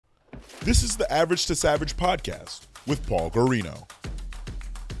This is the Average to Savage podcast with Paul Garino.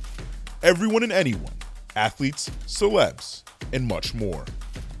 Everyone and anyone, athletes, celebs, and much more.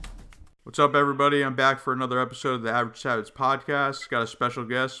 What's up, everybody? I'm back for another episode of the Average Savage podcast. Got a special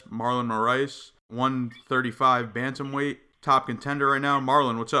guest, Marlon Moraes, 135 bantamweight, top contender right now.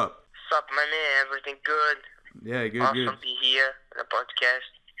 Marlon, what's up? What's up, my man? Everything good? Yeah, good, awesome good. To be here on the podcast.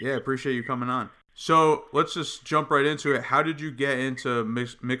 Yeah, appreciate you coming on. So let's just jump right into it. How did you get into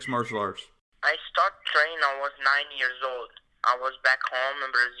mixed martial arts? I started training when I was 9 years old. I was back home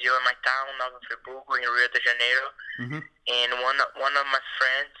in Brazil, in my town, Nova Friburgo, in Rio de Janeiro. Mm-hmm. And one of my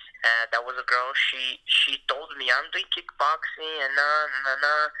friends, that was a girl, she told me, I'm doing kickboxing, and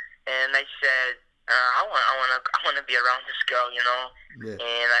and I said, I want to be around this girl, you know. Yeah.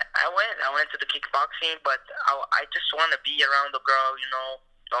 And I went to the kickboxing, but I just want to be around the girl, you know,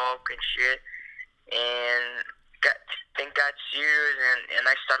 talk and shit. And things got serious, and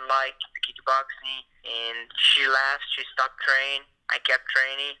I started like the kickboxing, and she left, she stopped training, I kept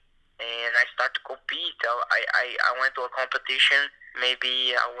training, and I started to compete. I went to a competition,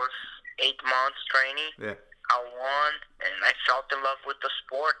 maybe I was 8 months training. Yeah. I won, and I fell in love with the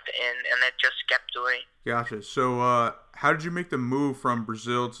sport, and I just kept doing. Gotcha. So how did you make the move from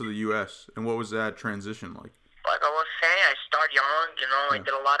Brazil to the U.S., and what was that transition like? Like I was saying, I started young, you know. Yeah. I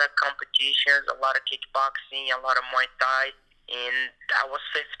did a lot of competitions, a lot of kickboxing, a lot of Muay Thai. And I was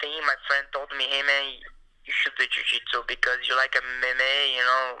 15. My friend told me, hey, man, you should do jiu-jitsu because you like MMA, you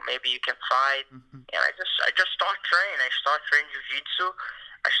know, maybe you can fight. Mm-hmm. And I just started training. I started training jiu-jitsu.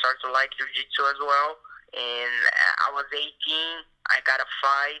 I started to like jiu-jitsu as well. And I was 18. I got a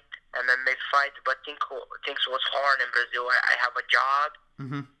fight, MMA fight, but things was hard in Brazil. I have a job.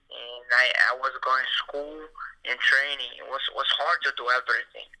 Mm-hmm. And I was going to school and training. It was hard to do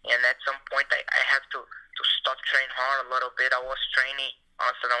everything. And at some point, I have to stop training hard a little bit. I was training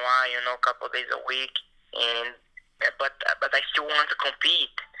once in a while, you know, a couple of days a week. But I still want to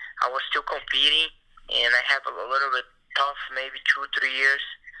compete. I was still competing, and I have a little bit tough, maybe 2-3 years,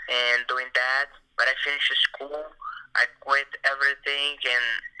 and doing that. But I finished school. I quit everything, and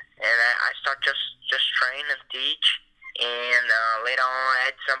I start just train and teach. And later on,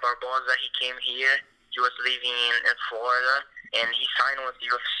 Edson Barbosa, he came here. He was living in Florida, and he signed with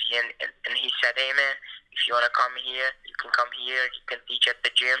UFC. And he said, hey, man, if you want to come here, you can come here. You can teach at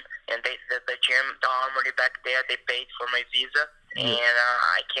the gym. And the gym, the Armory back there, they paid for my visa. Mm-hmm. And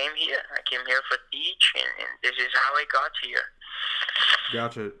I came here. I came here for teach, and this is how I got here.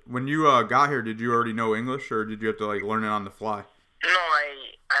 Gotcha. When you got here, did you already know English, or did you have to like learn it on the fly? No, I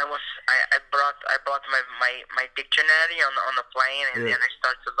brought my dictionary on the plane, and then I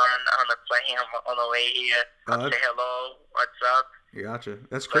started to learn on the plane on the way here. I'd say hello, what's up. Gotcha.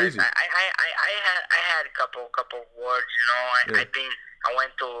 That's crazy. But I had a couple words, you know. I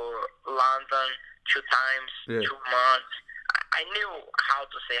went to London 2 times, 2 months. I knew how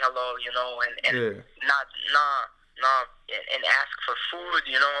to say hello, you know, and not and ask for food,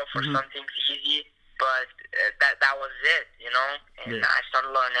 you know, for mm-hmm. something easy. But that was it, you know. And I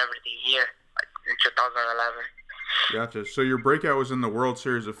started learning everything here in 2011. Gotcha. So your breakout was in the World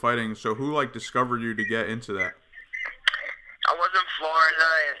Series of Fighting. So who discovered you to get into that? I was in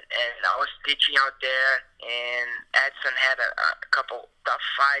Florida, and I was teaching out there. And Edson had a couple tough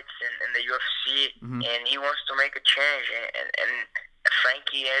fights in the UFC, mm-hmm. and he wants to make a change. And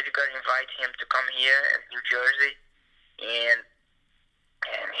Frankie Edgar invited him to come here in New Jersey, and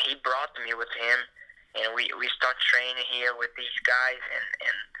he brought me with him. And we start training here with these guys,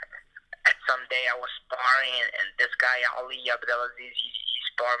 and at some day I was sparring, and this guy Ali Abdelaziz, he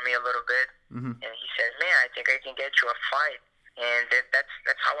sparred me a little bit, mm-hmm. and he said, "Man, I think I can get you a fight." And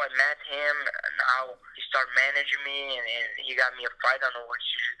that's how I met him, and how he started managing me, and he got me a fight on the World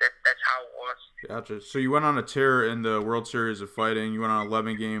Series. That's how it was. Gotcha. So you went on a tear in the World Series of Fighting. You went on an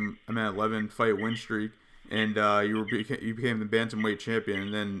 11 fight win streak. And you became the bantamweight champion,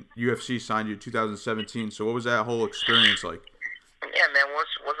 and then UFC signed you in 2017. So what was that whole experience like? Yeah, man,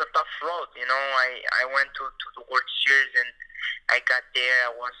 was a tough road. You know, I went to the World Series, and I got there.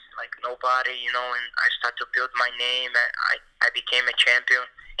 I was like nobody, you know, and I started to build my name. I became a champion,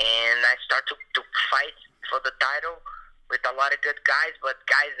 and I started to fight for the title with a lot of good guys, but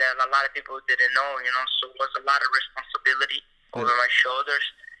guys that a lot of people didn't know, you know. So it was a lot of responsibility over my shoulders.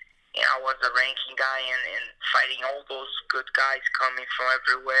 And I was a ranking guy and fighting all those good guys coming from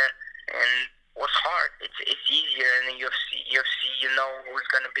everywhere. And it was hard. It's easier in the UFC. You know who's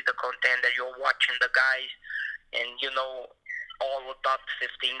going to be the contender. You're watching the guys, and you know all the top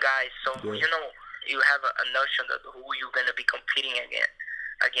 15 guys. So, you know, you have a notion of who you're going to be competing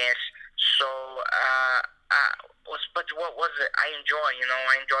against. So but what was it? I enjoy,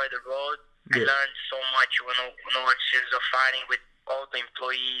 I enjoy the road. I learned so much when I was series of fighting with all the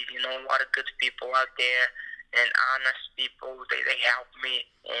employees, a lot of good people out there and honest people. They helped me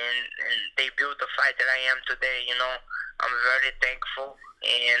and they built the fight that I am today, I'm very thankful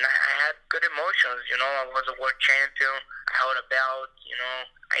and I had good emotions, I was a world champion. I held a belt,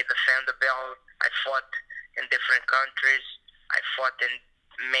 I defend the belt. I fought in different countries. I fought in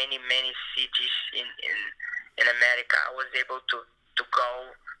many cities in America. I was able to go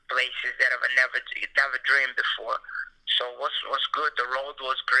places that I've never dreamed before. So it was good. The road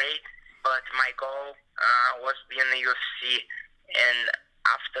was great, but my goal was being in the UFC. And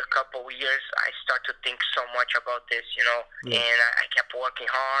after a couple of years, I started to think so much about this, and I kept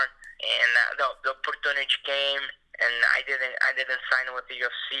working hard. And the opportunity came, and I didn't sign with the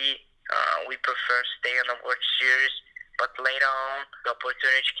UFC. We prefer stay in the World Series. But later on, the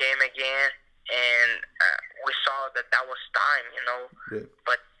opportunity came again, and we saw that was time, Yeah.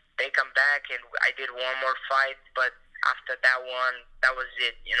 But they come back, and I did one more fight. But after that one, that was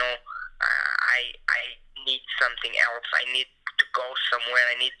it, I need something else. I need to go somewhere.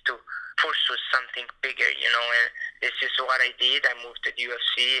 I need to pursue something bigger, and this is what I did. I moved to the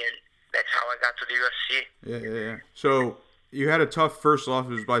UFC, and that's how I got to the UFC. Yeah. So you had a tough first loss.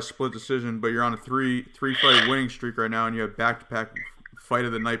 It was by split decision, but you're on a three fight winning streak right now, and you have back-to-back fight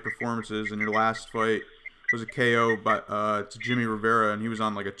of the night performances. And your last fight was a KO to Jimmy Rivera, and he was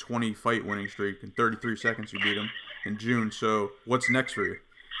on like a 20 fight winning streak. In 33 seconds, you beat him in June. So what's next for you?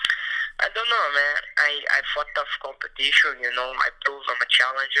 I don't know, man. I fought tough competition, I proved I'm a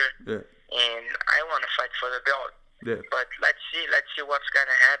challenger. Yeah. And I want to fight for the belt. Yeah. But let's see what's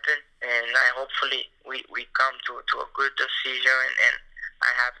gonna happen, and hopefully we come to a good decision, and I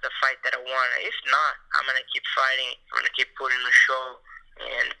have the fight that I want. If not, I'm gonna keep fighting. I'm gonna keep putting the show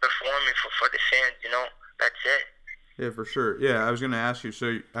and performing for the fans. That's it. Yeah, for sure. Yeah, I was gonna ask you.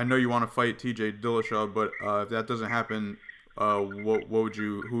 So I know you want to fight TJ Dillashaw, but if that doesn't happen, who would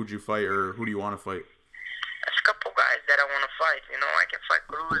you fight, or who do you want to fight? There's a couple guys that I want to fight. I can fight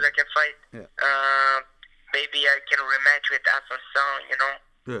Cruz. I can fight. Yeah. Maybe I can rematch with Assunção,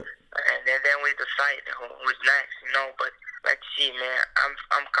 Yeah. And then we decide who's next, But let's see, man.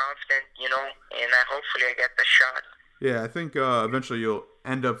 I'm confident, and hopefully I get the shot. Yeah, I think eventually you'll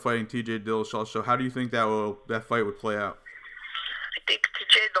end up fighting TJ Dillashaw. So how do you think that fight would play out? I think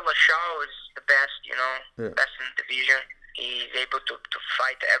TJ Dillashaw is the best, Yeah. best in the division. He's able to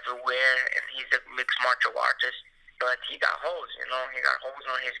fight everywhere, and he's a mixed martial artist. But he got holes, He got holes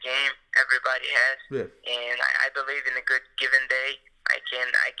on his game. Everybody has. Yeah. And I believe in a good given day, I can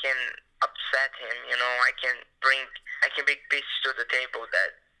upset him. I can bring pieces to the table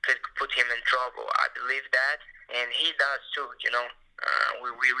that could put him in trouble. I believe that, and he does too.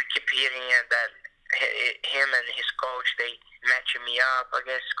 We keep hearing it that him and his coach, they matching me up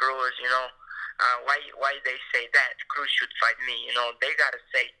against Cruz. Why they say that Cruz should fight me? They gotta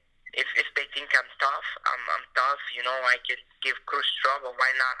say. If they think I'm tough, I'm tough, I could give Cruz trouble.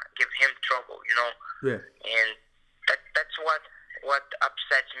 Why not give him trouble, Yeah. And that's what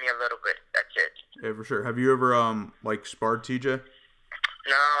upsets me a little bit. That's it. Yeah, for sure. Have you ever sparred TJ?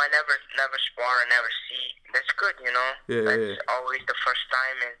 No, I never spar, I never see. That's good, Yeah, That's yeah. always the first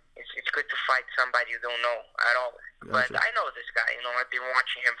time, and it's good to fight somebody you don't know at all. Gotcha. But I know this guy, I've been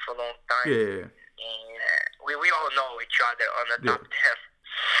watching him for a long time. Yeah. And we all know each other on the top 10.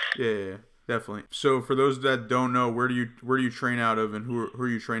 Yeah, definitely. So for those that don't know, where do you train out of, and who are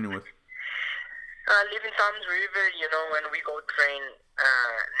you training with? Live in Tom's River, when we go train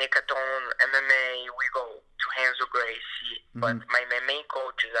Nicaton, MMA, we go to Renzo Gracie. But my main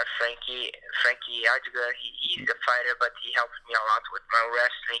coaches are Frankie Adgar. He's a fighter, but he helps me a lot with my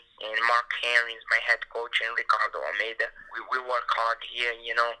wrestling. And Mark Henry is my head coach, and Ricardo Almeida. We work hard here,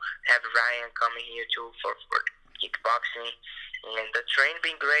 Have Ryan coming here too for kickboxing. And the train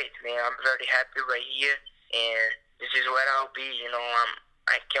been great, man. I'm very happy right here, and this is where I'll be.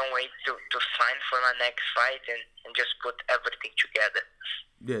 I can't wait to sign for my next fight and just put everything together.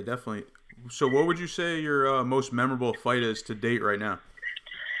 Yeah, definitely. So what would you say your most memorable fight is to date right now?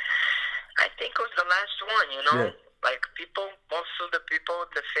 I think it was the last one, Yeah. Like most of the people,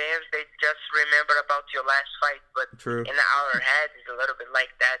 the fans, they just remember about your last fight, but True. in our head, it's a little bit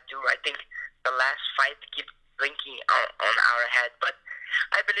like that too. I think the last fight keeps blinking on our head, but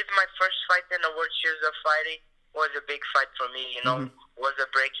I believe my first fight in the World Series of Fighting was a big fight for me, was a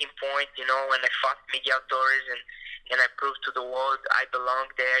breaking point, when I fought Miguel Torres and I proved to the world I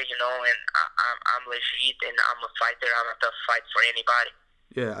belong there, and I'm legit and I'm a fighter. I'm a tough fight for anybody.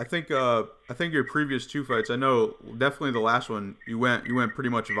 Yeah, I think your previous two fights, I know definitely the last one you went pretty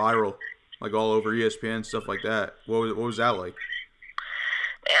much viral like all over ESPN, stuff like that. What was that like?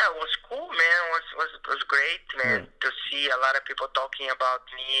 Yeah, it was cool, man. It was great, man, to see a lot of people talking about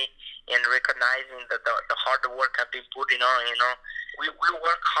me and recognizing the hard work I've been putting on, you know. We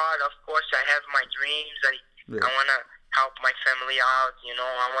work hard, of course. I have my dreams. I want to help my family out, you know.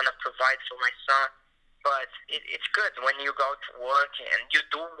 I want to provide for my son. But it's good when you go to work and you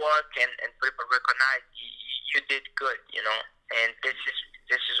do work and people recognize you did good, you know. And this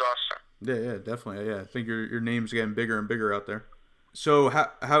is awesome. Yeah, definitely. Yeah, I think your name's getting bigger and bigger out there. So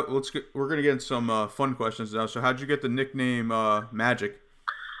we're gonna get some fun questions now. So how'd you get the nickname Magic?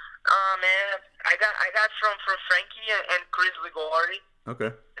 Man, I got from Frankie and Chris Ligori. Okay.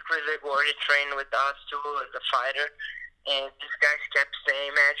 Chris Ligori trained with us too as a fighter, and these guys kept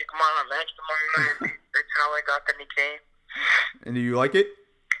saying Magic Marlon, Magic Marlon. That's how I got the nickname. And do you like it?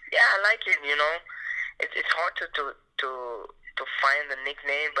 Yeah, I like it. You know, it's hard to find the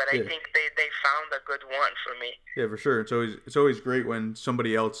nickname, but I think they found a good one for me. Yeah, for sure. It's always great when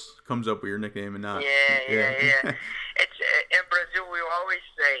somebody else comes up with your nickname and not. Yeah. It's in Brazil we always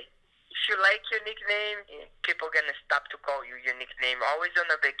say, if you like your nickname, people gonna stop to call you your nickname. Always in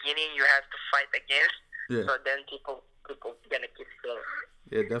the beginning you have to fight against. Yeah. So then people gonna keep saying.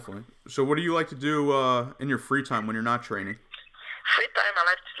 Yeah, definitely. So what do you like to do in your free time when you're not training? Free time, I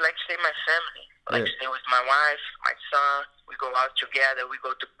like to stay with my family. I like to stay with my wife, my son. We go out together. We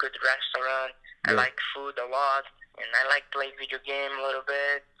go to good restaurant. I like food a lot, and I like play video game a little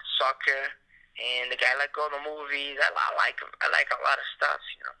bit, soccer, and I like go to movies. I like a lot of stuff,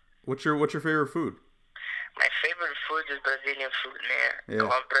 you know. What's your favorite food? My favorite food is Brazilian food, man. I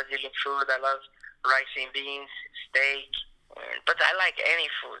love Brazilian food. I love rice and beans, steak. But I like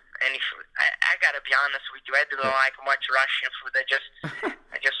any food. I gotta be honest with you. I don't like much Russian food. I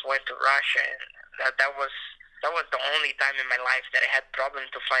just went to Russia, and that was the only time in my life that I had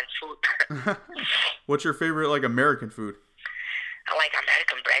problems to find food. What's your favorite American food? I like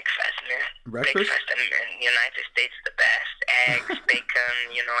American breakfast, man. Breakfast in the United States is the best. Eggs, bacon,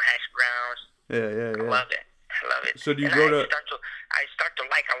 hash browns. Yeah. I love it. So do you I start to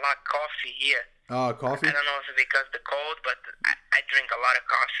like a lot coffee here. Coffee? I don't know if it's because of the cold, but I drink a lot of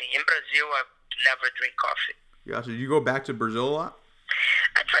coffee. In Brazil, I never drink coffee. Gotcha. You go back to Brazil a lot?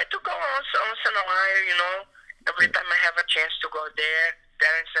 I try to go once in a while, you know. Every time I have a chance to go there,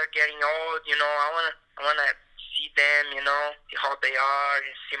 parents are getting old, you know. I wanna see them, you know, how they are,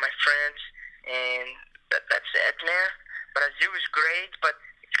 and see my friends, and that's it, man. Brazil is great, but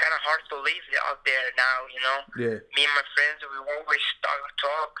it's kind of hard to live out there now, you know. Yeah. Me and my friends, we always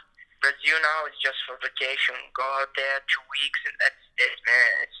talk. Brazil now is just for vacation. Go out there 2 weeks, and that's it,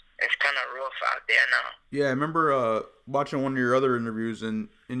 man. It's kind of rough out there now. Yeah, I remember watching one of your other interviews, and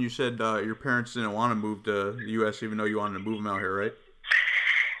you said your parents didn't want to move to the U.S. even though you wanted to move them out here, right?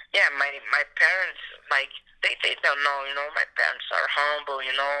 Yeah, my parents, they don't know, you know. My parents are humble,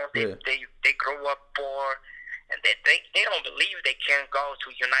 you know. They grew up poor, and they don't believe they can go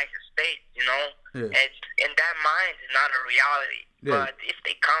to United States, you know. Yeah. It's, in their mind, it's not a reality. Yeah. But if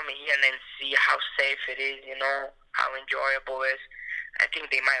they come here and then see how safe it is, you know, how enjoyable it is, I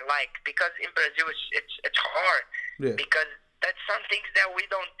think they might like. Because in Brazil, it's hard. Yeah. Because that's some things that we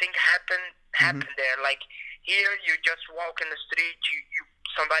don't think happen there. Like here, you just walk in the street, you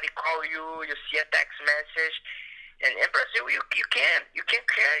somebody call you, you see a text message. And in Brazil, you can't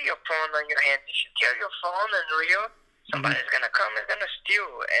carry your phone on your hand. If you carry your phone in Rio, somebody's gonna come and gonna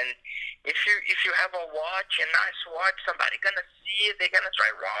steal. And if you have a watch, a nice watch, somebody's gonna see it. They're gonna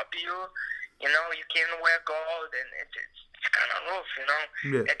try to rob you. You know, you can't wear gold, and it's kind of rough. You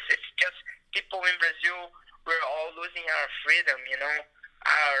know, it's just people in Brazil. We're all losing our freedom. You know,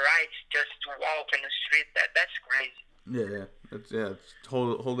 our rights just to walk in the street. That's crazy. Yeah. It's a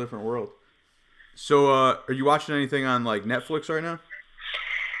whole different world. So, are you watching anything on Netflix right now?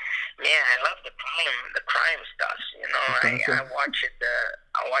 Yeah, I love the crime stuff. You know, I watch it.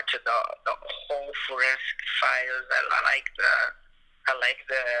 I watch the whole forensic files.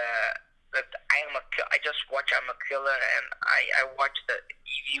 I just watch I'm a Killer, and I watch the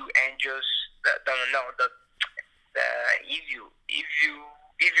Evil Angels. The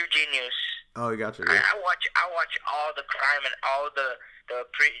Evil Genius. Oh, you got you. Yeah. I watch all the crime and all the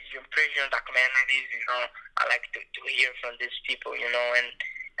prison documentaries, you know. I like to hear from these people, you know, and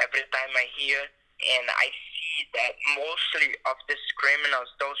every time I hear and I see that mostly of these criminals,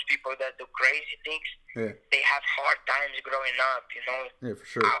 those people that do crazy things, they have hard times growing up, you know. Yeah, for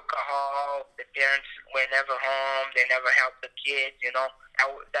sure. Alcohol, the parents were never home, they never helped the kids, you know.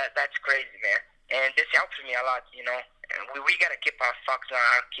 That's crazy, man. And this helps me a lot, you know. And we gotta keep our focus on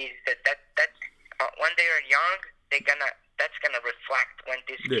our kids. That when they are young, that's gonna reflect when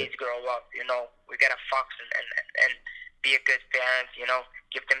these Yeah. kids grow up. You know, we gotta focus and be a good parent. You know,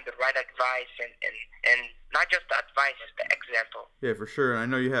 give them the right advice and not just the advice, it's the example. Yeah, for sure. And I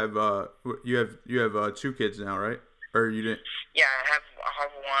know you have 2 kids now, right? Or you didn't? Yeah, I have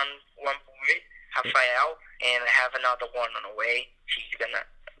one boy, Rafael, and I have another one on the way.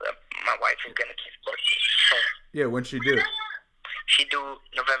 My wife is gonna give birth soon. Yeah, when'd she do? She do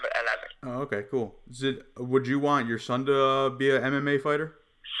November 11th. Oh, okay, cool. Would you want your son to be an MMA fighter?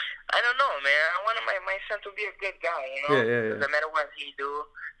 I don't know, man. I want my son to be a good guy, you know? Yeah. No matter what he do,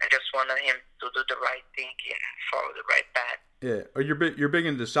 I just want him to do the right thing and follow the right path. Yeah. Oh, you're big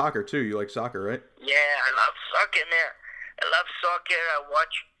into soccer too. You like soccer, right? Yeah, I love soccer, man. I love soccer. I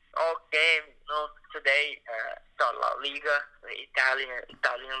watch all games. You know, today, the La Liga, the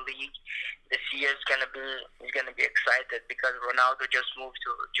Italian league. This year is gonna be excited because Ronaldo just moved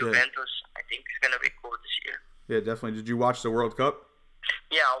to Juventus. Yeah. I think it's gonna be cool this year. Yeah, definitely. Did you watch the World Cup?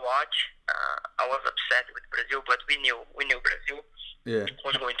 Yeah, I watched. I was upset with Brazil, but we knew Brazil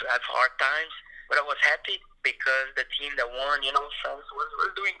was going to have hard times. But I was happy because the team that won, you know, France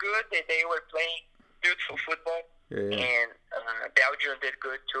was doing good. They were playing beautiful football, and Belgium did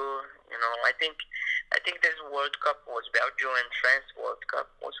good too. You know, I think this World Cup was Belgium and France World Cup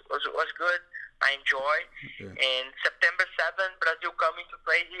was good. I enjoy. Yeah. And September 7th, Brazil coming to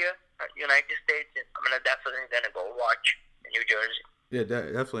play here, United States. And I'm definitely gonna go watch in New Jersey. Yeah,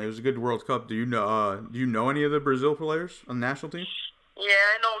 definitely. It was a good World Cup. Do you know any of the Brazil players on the national team? Yeah,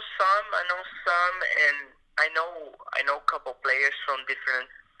 I know some, and I know a couple players from different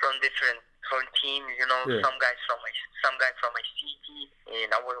teams. You know, some guys from my city.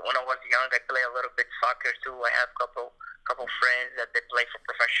 And when I was young, I played a little bit soccer too. I have a couple friends that they play for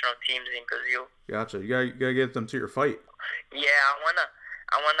professional teams in Brazil. Gotcha. You gotta get them to your fight. Yeah, I wanna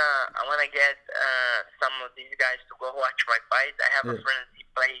get some of these guys to go watch my fight. I have a friend. He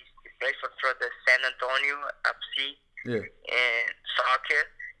plays for the San Antonio FC. Yeah. And soccer,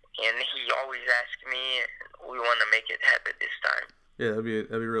 and he always asks me. We want to make it happen this time. Yeah, that'd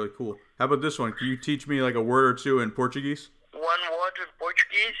be really cool. How about this one? Can you teach me like a word or two in Portuguese? One word in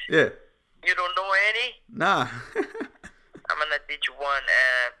Portuguese? Yeah. You don't know any? Nah. I'm gonna teach you one.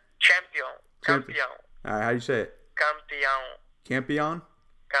 Campeão. All right, how do you say it? Campeão. Campeón?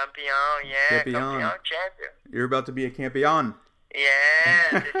 Campeão, yeah. Campeón. Champion. You're about to be a campeón.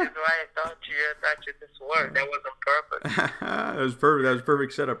 Yeah, this is why I taught you this word. That was on purpose. That was perfect. That was a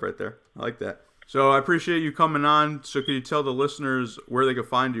perfect setup right there. I like that. So I appreciate you coming on. So can you tell the listeners where they can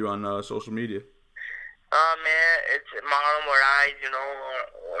find you on social media? Man, it's Marlon Moraes, you know,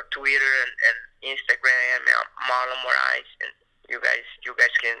 or Twitter and Instagram, Marlon Moraes. And you guys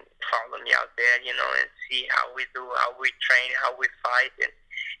can follow me out there, you know, and see how we do, how we train, how we fight, and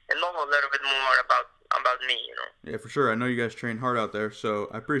know a little bit more about me, you know. Yeah, for sure. I know you guys train hard out there, so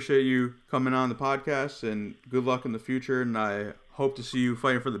I appreciate you coming on the podcast, and good luck in the future, and I hope to see you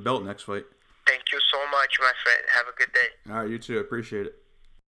fighting for the belt next fight. Thank you so much, my friend. Have a good day. All right, you too. I appreciate it.